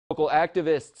Local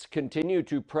activists continue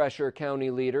to pressure county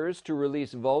leaders to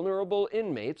release vulnerable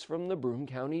inmates from the Broome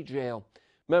County Jail.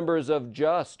 Members of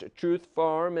Just, Truth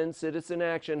Farm, and Citizen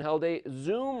Action held a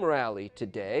Zoom rally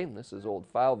today. This is old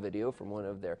file video from one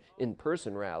of their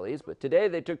in-person rallies, but today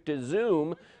they took to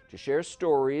Zoom to share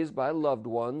stories by loved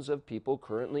ones of people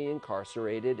currently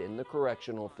incarcerated in the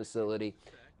correctional facility.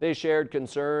 They shared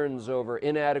concerns over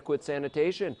inadequate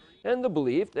sanitation and the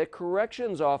belief that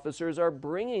corrections officers are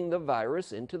bringing the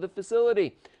virus into the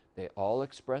facility. They all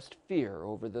expressed fear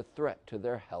over the threat to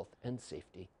their health and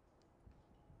safety.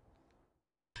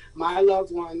 My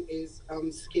loved one is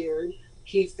scared.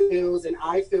 He feels, and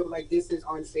I feel like this is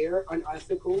unfair,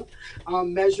 unethical.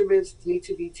 Measurements need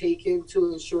to be taken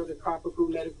to ensure the proper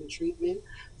medical treatment.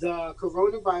 The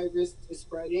coronavirus is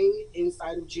spreading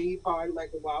inside of G Pod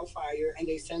like a wildfire, and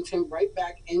they sent him right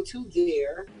back into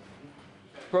there.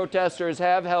 Protesters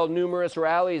have held numerous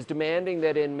rallies demanding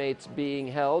that inmates being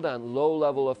held on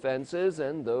low-level offenses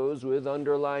and those with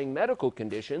underlying medical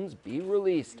conditions be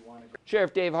released.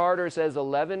 Sheriff Dave Harder says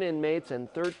 11 inmates and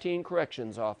 13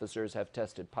 corrections officers have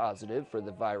tested positive for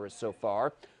the virus so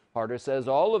far. Harder says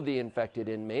all of the infected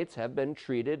inmates have been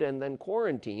treated and then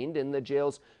quarantined in the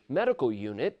jail's medical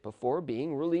unit before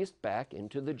being released back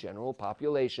into the general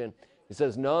population. He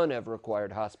says none have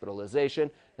required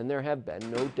hospitalization and there have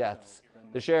been no deaths.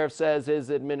 The sheriff says his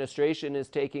administration is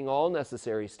taking all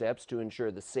necessary steps to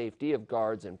ensure the safety of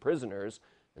guards and prisoners,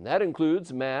 and that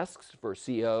includes masks for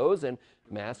COs and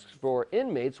masks for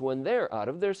inmates when they're out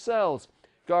of their cells.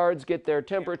 Guards get their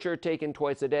temperature taken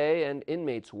twice a day and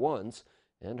inmates once.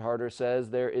 And Harder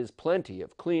says there is plenty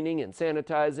of cleaning and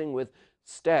sanitizing with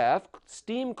staff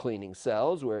steam cleaning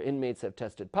cells where inmates have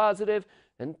tested positive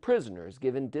and prisoners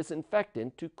given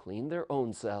disinfectant to clean their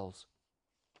own cells.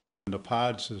 The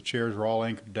pods, the chairs were all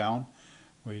anchored down.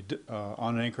 We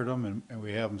unanchored them and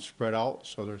we have them spread out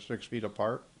so they're 6 feet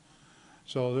apart.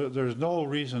 So there's no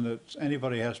reason that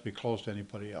anybody has to be close to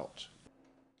anybody else.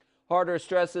 Harder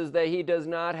stresses that he does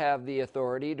not have the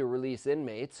authority to release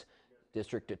inmates.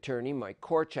 District Attorney Mike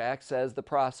Korchak says the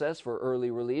process for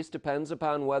early release depends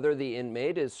upon whether the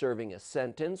inmate is serving a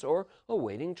sentence or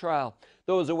awaiting trial.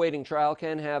 Those awaiting trial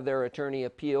can have their attorney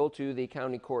appeal to the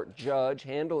county court judge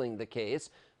handling the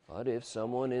case. But if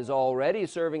someone is already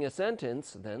serving a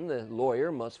sentence, then the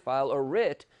lawyer must file a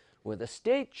writ with a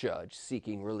state judge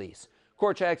seeking release.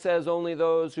 Korchak says only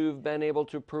those who've been able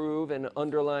to prove an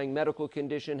underlying medical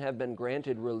condition have been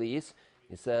granted release.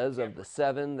 He says of the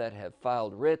 7 that have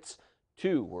filed writs,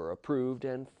 2 were approved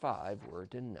and 5 were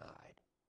denied.